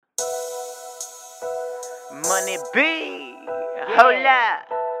Money B, hold up.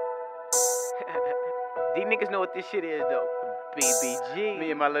 These niggas know what this shit is though. BBG.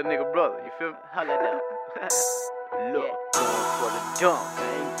 Me and my little nigga brother, you feel me? Hold up. Look, going for the dunk,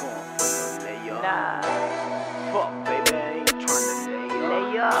 I ain't going for no layup. Nah, Fuck, baby, I ain't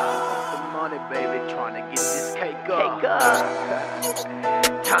tryna lay up. The money, baby, tryna get this cake up.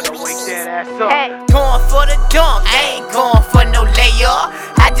 Time to wake that ass up. Hey, going for the dunk, I ain't going for no layup.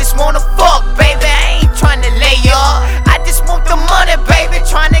 I just wanna fuck, baby, I ain't tryna lay up. I just want the money, baby,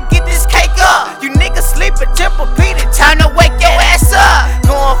 tryna get this cake up. You niggas sleep at Tempur-Pedic, time to wake your ass up.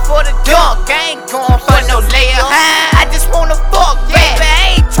 Going for the dunk, I ain't going for no layup. I just wanna fuck, baby,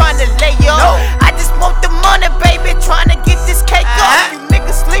 I ain't tryna lay up. I just want the money, baby, tryna get this cake up. You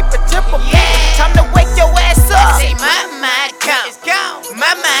niggas sleep at Tempur-Pedic, time to wake your ass up. Say my mind gone,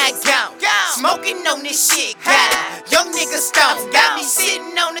 my mind gone. Smoking on this shit, got it. Young niggas stoned, got me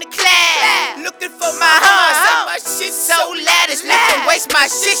sitting on the class, looking for my horns. Say my shit so loud, it's looking waste my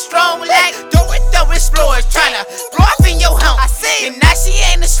shit strong like Dorito Explorers tryna blow up in your home. I see, and now she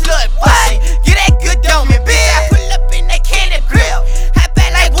ain't a slut, pussy. Get that good on me, bitch. I pull up in that candy grill, hot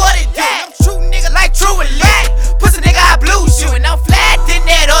back like what it do. I'm true nigga like true elite. Pussy nigga, I blues you, and I'm flat than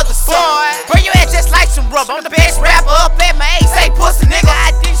that other song. Bring your ass just like some rubber. I'm the best rapper up at my age. Say pussy nigga,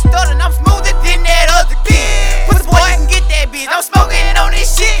 I didn't start and I'm smoother than that other kid. Pussy boy, you can get that bitch. I'm smoking it on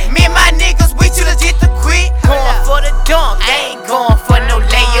this shit. Me and my niggas, we too legit to quit. Going for the dunk, I ain't going for no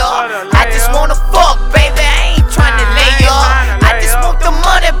layup. I just wanna fuck, baby, I ain't tryna lay up. I just want the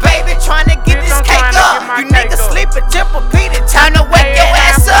money, baby, tryna get this cake up. You niggas sleep at Tempur-Pedic, time to wake your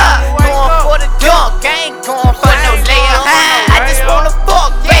ass up. Going for the dunk, I ain't going for no layup. I just wanna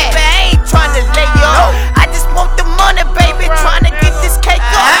fuck, baby, I ain't tryna lay up. I just want the money, baby, tryna get this cake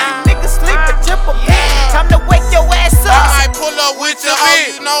up. You niggas sleep at Tempur-Pedic, time to wake your ass up. I might pull up with your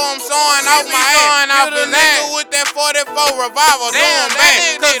bitch, you know I'm sawing off my ass. You the nigga with that 44 revolver, doing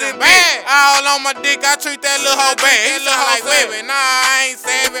bad, cause it's bad. All on my dick, I treat that little hoe bad. He look like baby, nah, I ain't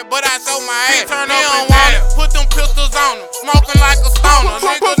savage, but I show my ass. Turn up and want it, put them pistols on him, smoking like a stoner.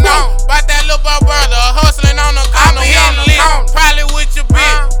 Niggas know about that little brother, hustling on the corner. He on the list, probably with your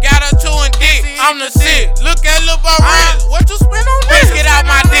bitch, got her chewing dick. I'm the shit. Look at little brother, what